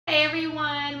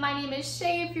everyone, my name is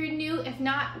Shay if you're new. If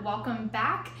not, welcome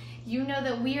back. You know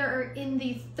that we are in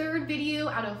the third video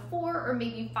out of 4 or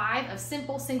maybe 5 of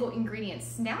simple single ingredient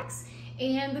snacks.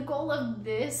 And the goal of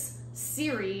this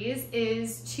series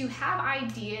is to have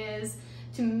ideas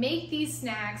to make these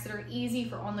snacks that are easy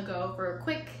for on the go for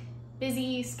quick,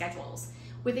 busy schedules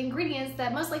with ingredients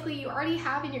that most likely you already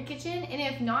have in your kitchen, and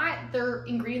if not, they're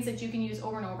ingredients that you can use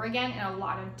over and over again in a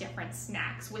lot of different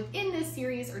snacks within this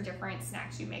series or different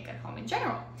snacks you make at home in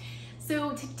general.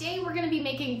 So today we're gonna be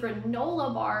making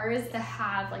granola bars that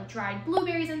have like dried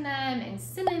blueberries in them and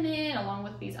cinnamon along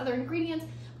with these other ingredients,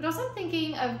 but also I'm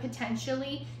thinking of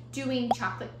potentially doing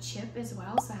chocolate chip as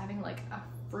well, so having like a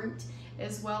fruit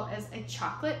as well as a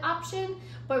chocolate option,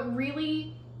 but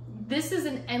really this is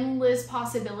an endless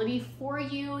possibility for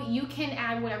you. You can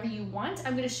add whatever you want.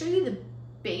 I'm going to show you the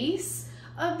base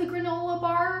of the granola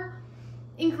bar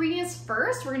ingredients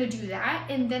first. We're going to do that,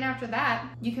 and then after that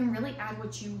you can really add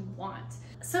what you want.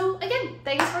 So again,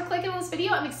 thanks for clicking on this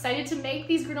video. I'm excited to make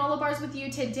these granola bars with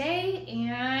you today,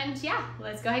 and yeah,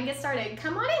 let's go ahead and get started.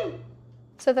 Come on in.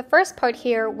 So the first part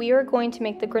here, we are going to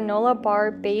make the granola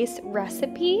bar base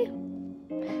recipe,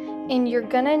 and you're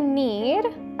gonna need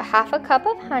a half a cup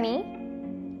of honey,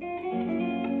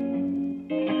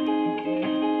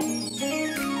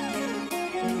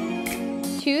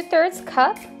 two-thirds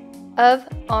cup of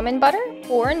almond butter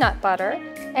or nut butter,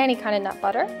 any kind of nut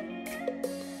butter,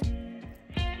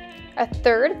 a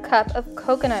third cup of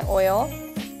coconut oil,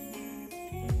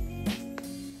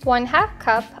 1/2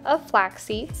 cup of flax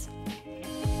seeds,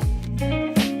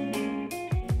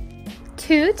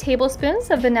 2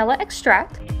 tablespoons of vanilla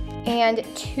extract, and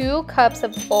 2 cups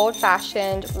of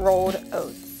old-fashioned rolled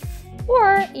oats.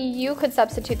 Or you could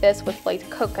substitute this with flaked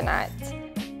coconut.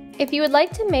 If you would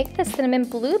like to make the cinnamon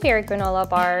blueberry granola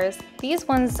bars, these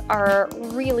ones are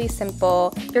really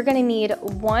simple. You're gonna need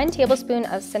 1 tablespoon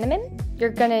of cinnamon, you're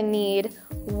gonna need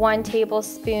 1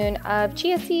 tablespoon of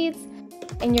chia seeds,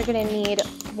 and you're gonna need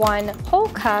 1 whole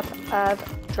cup of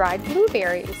dried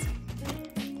blueberries.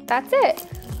 That's it.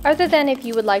 Other than if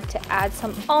you would like to add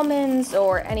some almonds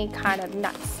or any kind of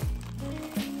nuts.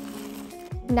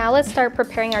 Now let's start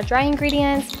preparing our dry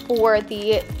ingredients for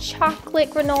the chocolate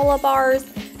granola bars.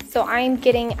 So I'm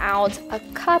getting out a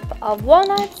cup of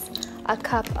walnuts, a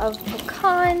cup of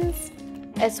pecans,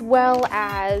 as well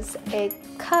as a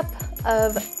cup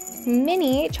of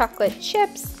mini chocolate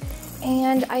chips.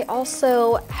 And I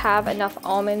also have enough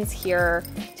almonds here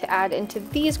to add into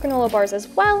these granola bars as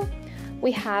well.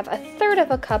 We have a third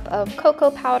of a cup of cocoa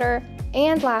powder,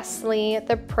 and lastly,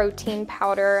 the protein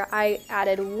powder. I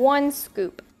added 1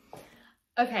 scoop.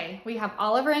 Okay, we have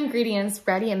all of our ingredients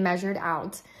ready and measured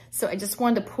out. So I just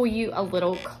wanted to pull you a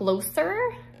little closer.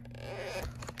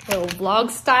 Little vlog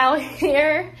style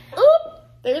here. Oop,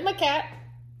 there's my cat.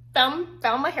 Found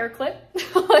my hair clip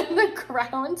on the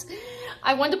ground.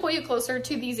 I wanted to pull you closer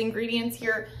to these ingredients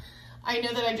here. I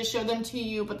know that I just showed them to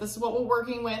you, but this is what we're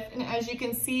working with. And as you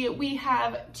can see, we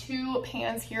have 2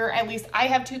 pans here. At least I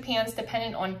have 2 pans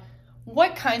depending on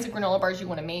what kinds of granola bars you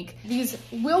want to make. These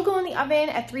will go in the oven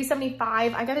at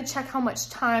 375. I got to check how much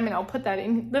time, and I'll put that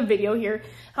in the video here,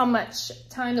 how much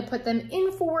time to put them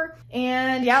in for.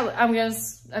 And yeah, I'm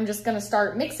just going to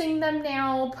start mixing them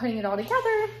now, putting it all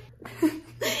together.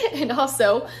 And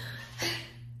also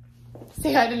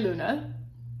say hi to Luna.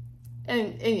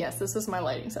 And yes, this is my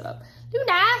lighting setup.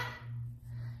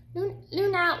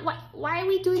 Luna, why are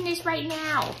we doing this right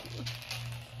now?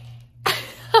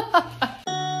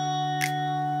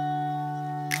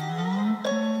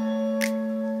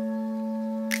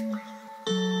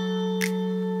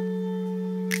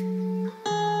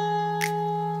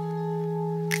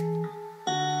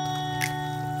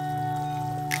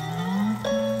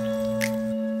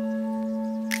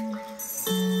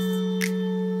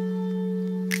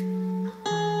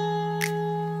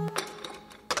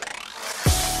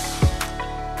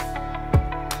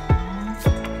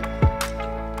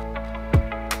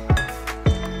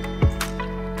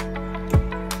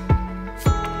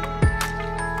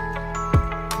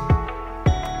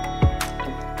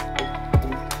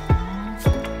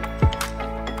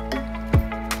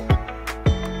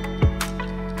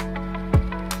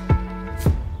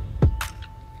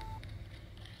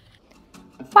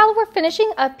 While we're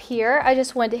finishing up here, I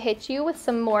just wanted to hit you with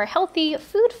some more healthy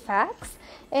food facts.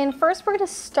 And first we're going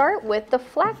to start with the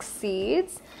flax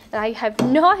seeds. And I have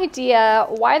no idea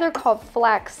why they're called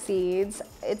flax seeds.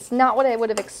 It's not what I would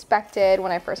have expected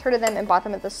when I first heard of them and bought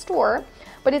them at the store.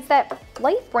 But it's that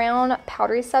light brown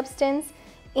powdery substance.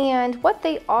 And what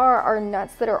they are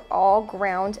nuts that are all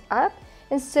ground up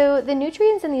And so the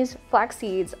nutrients in these flax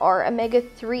seeds are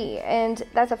omega-3, and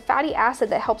that's a fatty acid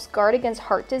that helps guard against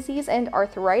heart disease and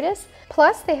arthritis.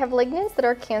 Plus, they have lignans that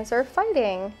are cancer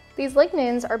fighting. These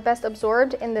lignans are best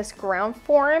absorbed in this ground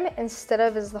form instead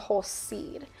of as the whole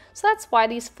seed. So that's why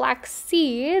these flax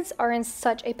seeds are in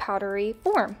such a powdery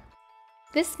form.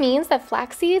 This means that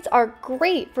flax seeds are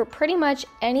great for pretty much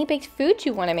any baked food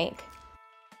you want to make.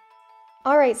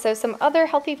 Alright, so some other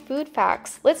healthy food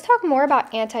facts. Let's talk more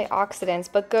about antioxidants,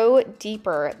 but go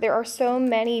deeper. There are so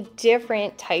many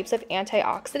different types of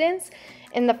antioxidants,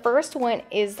 and the first one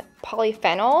is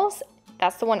polyphenols.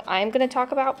 That's the one I'm going to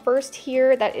talk about first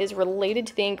here that is related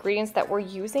to the ingredients that we're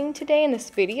using today in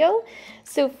this video.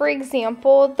 So for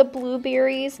example, the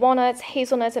blueberries, walnuts,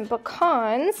 hazelnuts, and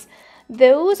pecans,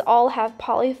 those all have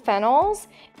polyphenols,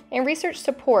 and research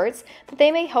supports that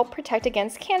they may help protect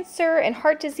against cancer and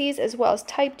heart disease, as well as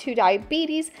type 2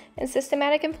 diabetes and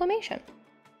systematic inflammation.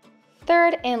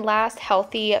 Third and last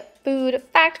healthy food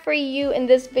fact for you in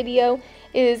this video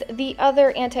is the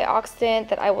other antioxidant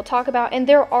that I will talk about, and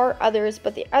there are others,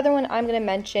 but the other one I'm going to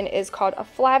mention is called a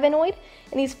flavonoid,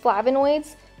 and these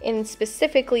flavonoids, in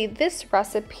specifically this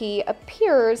recipe,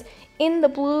 appears in the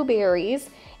blueberries,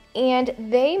 and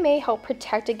they may help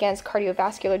protect against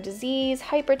cardiovascular disease,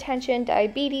 hypertension,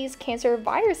 diabetes, cancer,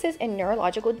 viruses, and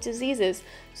neurological diseases.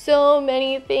 So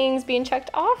many things being checked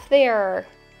off there.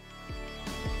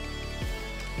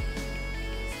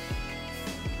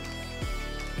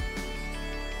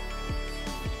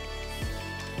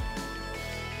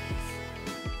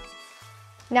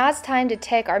 Now it's time to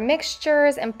take our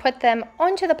mixtures and put them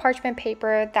onto the parchment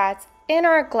paper that's in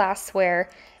our glassware,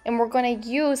 and we're going to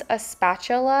use a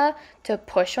spatula to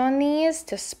push on these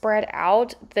to spread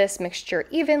out this mixture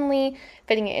evenly,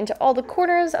 fitting it into all the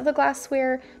corners of the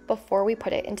glassware before we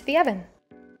put it into the oven.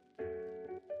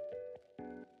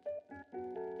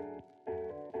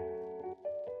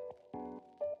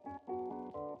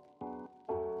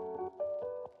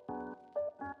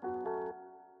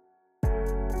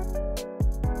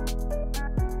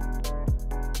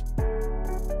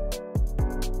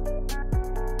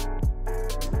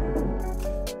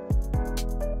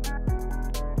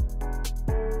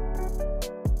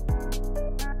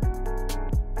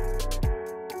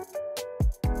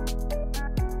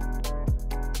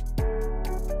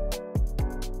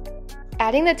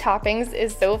 Adding the toppings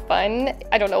is so fun.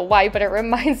 I don't know why, but it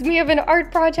reminds me of an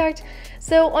art project.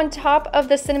 So on top of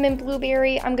the cinnamon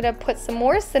blueberry, I'm gonna put some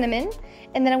more cinnamon,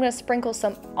 and then I'm gonna sprinkle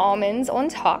some almonds on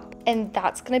top, and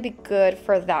that's gonna be good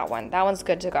for that one. That one's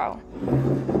good to go.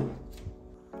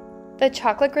 The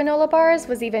chocolate granola bars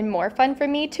was even more fun for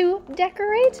me to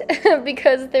decorate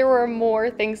because there were more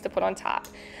things to put on top.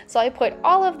 So I put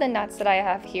all of the nuts that I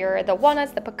have here, the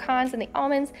walnuts, the pecans, and the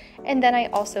almonds, and then I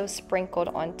also sprinkled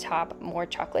on top more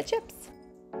chocolate chips.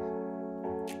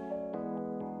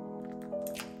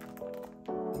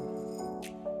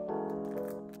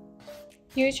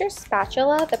 Use your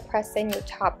spatula to press in your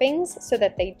toppings so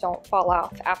that they don't fall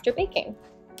off after baking.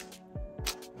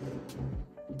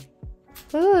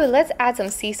 Ooh, let's add some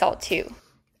sea salt too.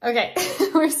 Okay,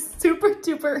 we're super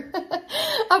duper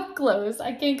up close.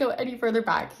 I can't go any further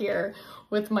back here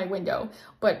with my window,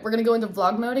 but we're gonna go into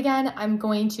vlog mode again. I'm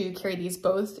going to carry these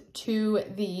both to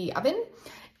the oven.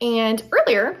 And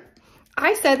earlier,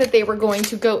 I said that they were going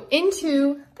to go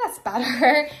into, that's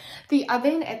better, the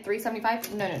oven at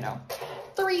 375. No,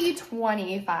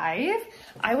 325.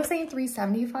 I was saying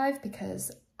 375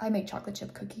 because I make chocolate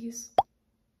chip cookies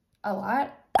a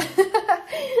lot.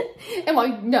 And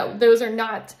while no, those are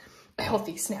not a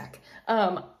healthy snack,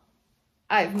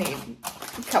 I've made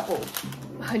a couple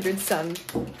hundred some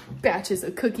batches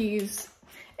of cookies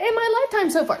in my lifetime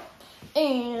so far.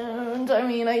 And I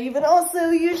mean, I even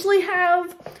also usually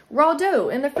have raw dough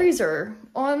in the freezer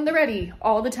on the ready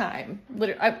all the time.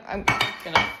 Literally, I'm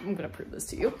gonna prove this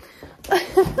to you.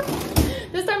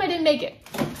 This time I didn't make it.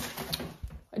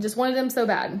 I just wanted them so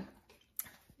bad.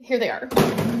 Here they are.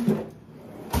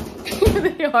 Here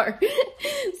they are.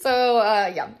 So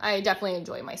yeah, I definitely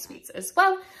enjoy my sweets as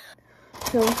well.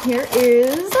 So here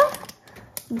is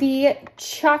the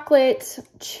chocolate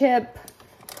chip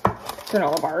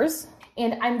granola bars.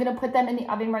 And I'm gonna put them in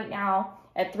the oven right now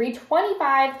at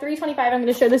 325. 325, I'm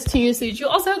gonna show this to you so that you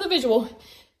also have the visual.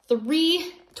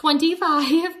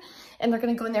 325, and they're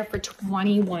gonna go in there for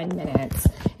 21 minutes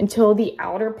until the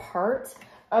outer part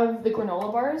of the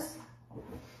granola bars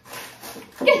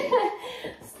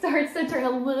starts to turn a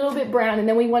little bit brown, and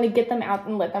then we want to get them out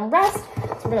and let them rest.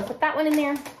 So we're gonna put that one in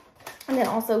there. And then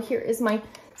also here is my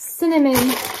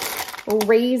cinnamon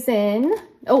raisin.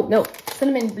 Oh no,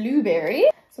 cinnamon blueberry.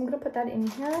 So I'm gonna put that in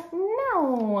here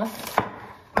now.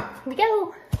 Here we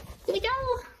go. Here we go.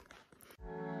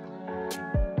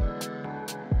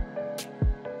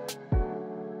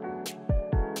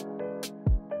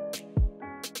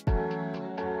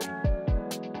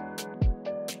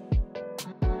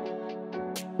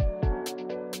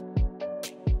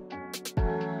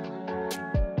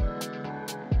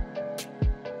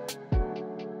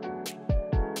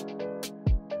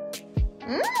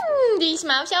 These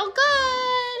smell so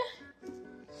good.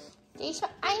 These smell,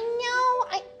 I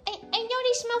know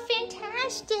they smell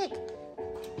fantastic.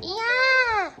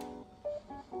 Yeah.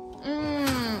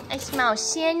 I smell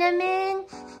cinnamon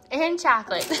and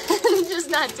chocolate, just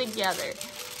not together.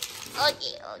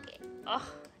 Okay.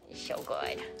 Oh, it's so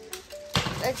good.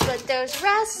 Let's let those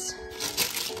rest.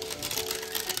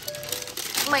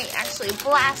 Might actually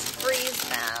blast freeze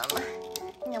them.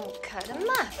 And then we'll cut them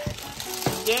up.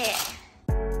 Yeah.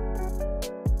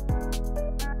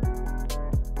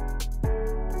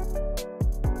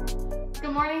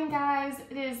 Good morning, guys.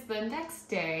 It is the next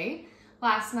day.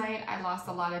 Last night I lost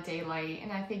a lot of daylight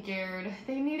and I figured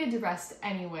they needed to rest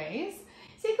anyways.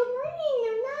 Say good morning,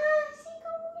 Nana. Say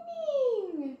good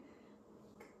morning.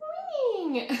 Good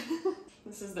morning.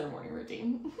 This is their morning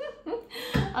routine.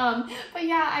 But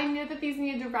yeah, I knew that these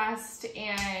needed to rest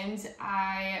and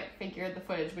I figured the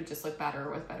footage would just look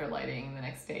better with better lighting the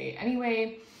next day.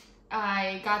 Anyway,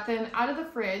 I got them out of the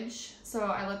fridge, so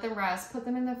I let them rest, put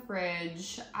them in the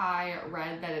fridge. I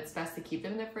read that it's best to keep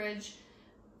them in the fridge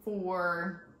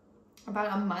for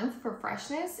about a month for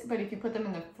freshness, but if you put them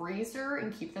in the freezer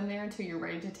and keep them there until you're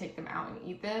ready to take them out and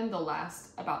eat them, they'll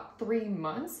last about 3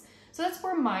 months. So that's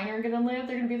where mine are gonna live.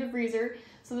 They're gonna be in the freezer.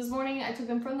 So this morning I took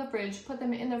them from the fridge, put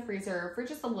them in the freezer for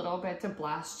just a little bit to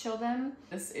blast chill them.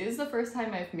 This is the first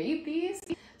time I've made these,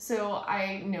 so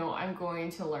I know I'm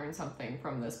going to learn something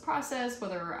from this process,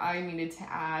 whether I needed to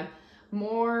add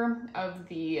more of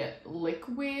the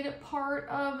liquid part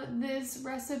of this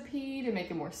recipe to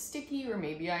make it more sticky, or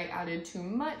maybe I added too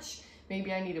much.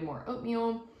 Maybe I needed more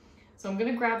oatmeal. So I'm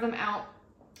gonna grab them out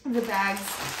of the bags.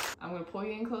 I'm gonna pull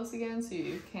you in close again so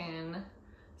you can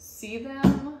see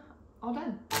them all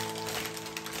done.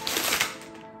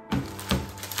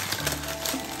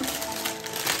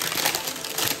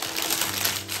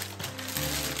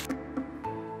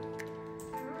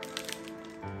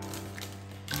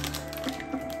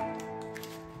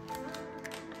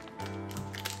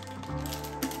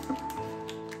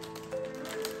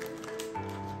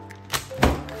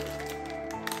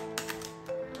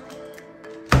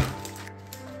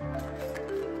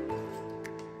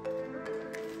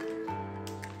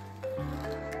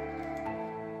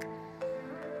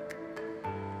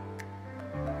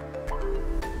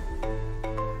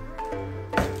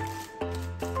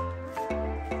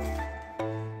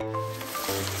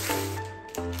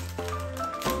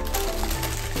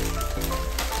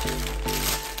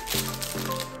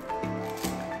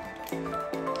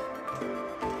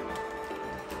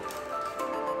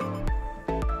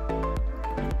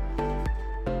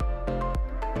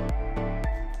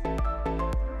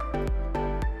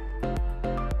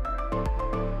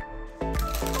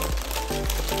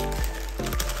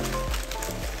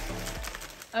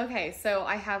 Okay, so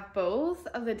I have both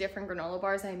of the different granola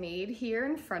bars I made here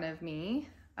in front of me.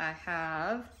 I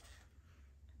have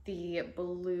the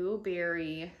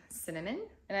blueberry cinnamon,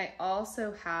 and I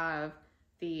also have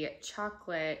the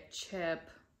chocolate chip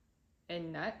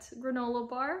and nut granola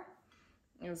bar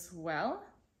as well.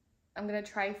 I'm gonna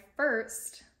try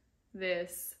first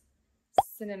this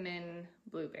cinnamon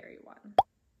blueberry one.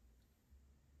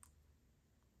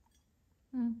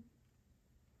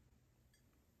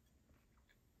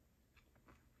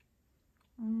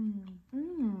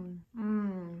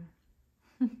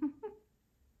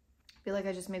 I feel like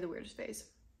I just made the weirdest face.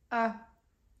 I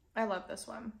love this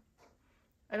one.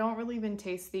 I don't really even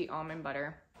taste the almond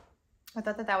butter. I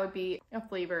thought that that would be a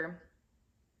flavor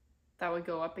that would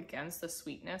go up against the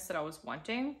sweetness that I was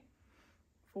wanting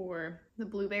for the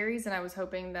blueberries, and I was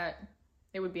hoping that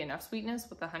it would be enough sweetness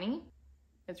with the honey.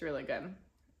 It's really good.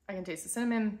 I can taste the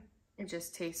cinnamon. It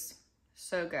just tastes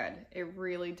so good. It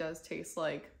really does taste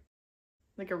like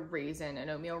a raisin, an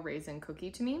oatmeal raisin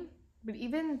cookie to me. But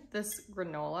even this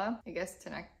granola, I guess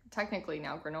technically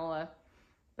now granola,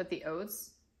 but the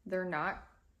oats, they're not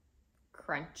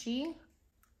crunchy.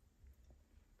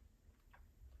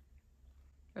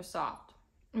 They're soft.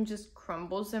 It just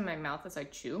crumbles in my mouth as I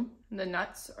chew. The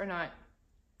nuts are not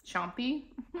chompy,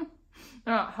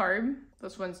 not hard.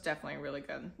 This one's definitely really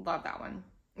good. Love that one.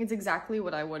 It's exactly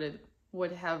what I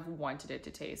would have wanted it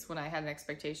to taste when I had an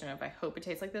expectation of, I hope it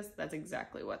tastes like this. That's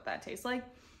exactly what that tastes like.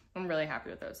 I'm really happy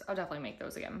with those. I'll definitely make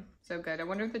those again. So good. I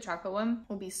wonder if the chocolate one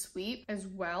will be sweet as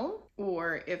well,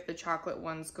 or if the chocolate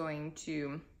one's going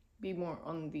to be more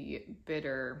on the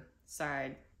bitter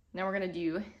side. Now we're gonna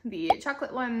do the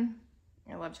chocolate one.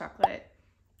 I love chocolate.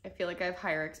 I feel like I have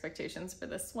higher expectations for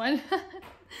this one.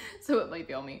 So it might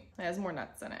fail me. It has more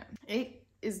nuts in it. It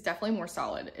is definitely more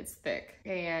solid. It's thick.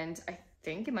 And I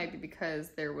think it might be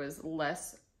because there was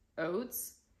less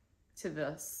oats to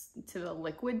the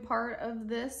liquid part of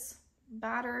this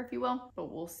batter, if you will.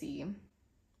 But we'll see.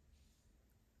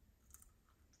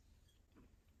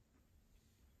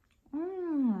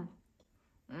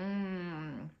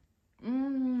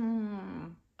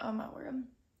 Oh my word.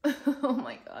 Oh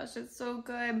my gosh, it's so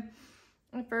good.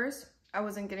 At first, I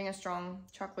wasn't getting a strong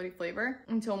chocolatey flavor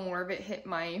until more of it hit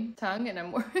my tongue, and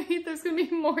I'm worried there's gonna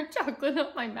be more chocolate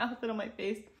on my mouth than on my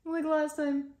face. Like last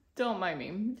time. Don't mind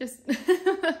me. Just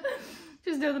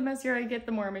just know the messier I get,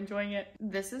 the more I'm enjoying it.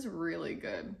 This is really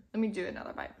good. Let me do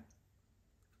another bite.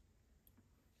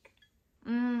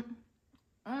 I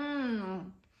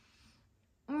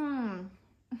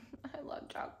love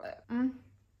chocolate.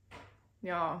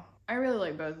 Yeah, I really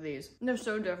like both of these. They're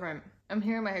so different. I'm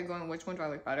here in my head going, which one do I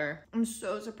like better? I'm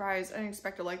so surprised. I didn't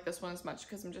expect to like this one as much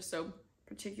because I'm just so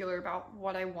particular about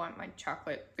what I want my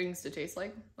chocolate things to taste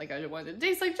like. Like, I just want it to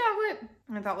taste like chocolate.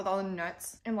 And I thought with all the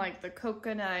nuts and like the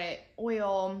coconut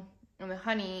oil and the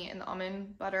honey and the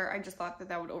almond butter, I just thought that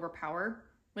that would overpower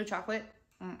the chocolate.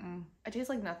 It tastes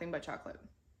like nothing but chocolate.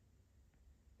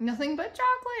 Nothing but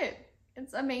chocolate.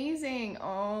 It's amazing.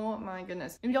 Oh my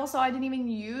goodness. And y'all saw I didn't even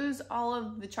use all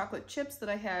of the chocolate chips that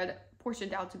I had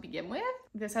portioned out to begin with.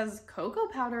 This has cocoa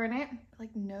powder in it,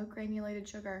 like no granulated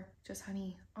sugar, just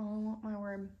honey. Oh my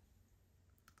word.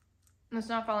 And it's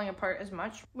not falling apart as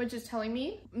much, which is telling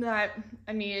me that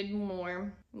I needed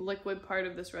more liquid part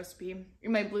of this recipe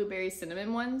in my blueberry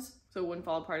cinnamon ones, so it wouldn't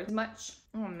fall apart as much.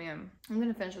 Oh man, I'm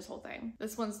gonna finish this whole thing.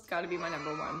 This one's gotta be my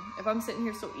number one. If I'm sitting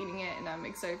here still eating it and I'm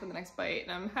excited for the next bite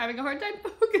and I'm having a hard time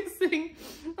focusing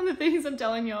on the things I'm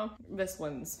telling y'all, this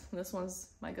one's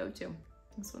my go-to.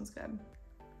 This one's good.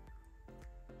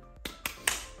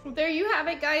 There you have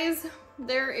it, guys.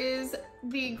 There is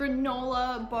the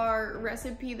granola bar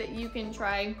recipe that you can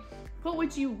try. Put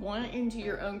what you want into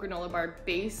your own granola bar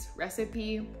base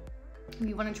recipe. If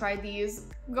you want to try these,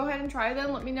 go ahead and try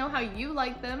them. Let me know how you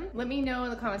like them. Let me know in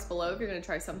the comments below if you're going to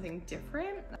try something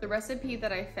different. The recipe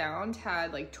that I found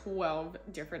had like 12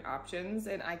 different options,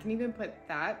 and I can even put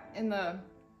that in the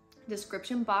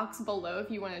description box below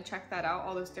if you want to check that out,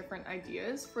 all those different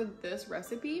ideas for this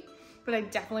recipe. But I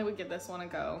definitely would give this one a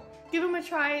go. Give them a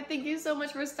try. Thank you so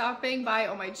much for stopping by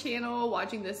on my channel,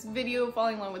 watching this video,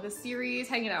 following along with the series,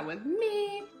 hanging out with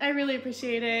me. I really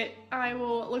appreciate it. I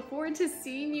will look forward to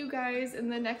seeing you guys in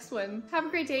the next one. Have a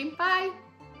great day. Bye.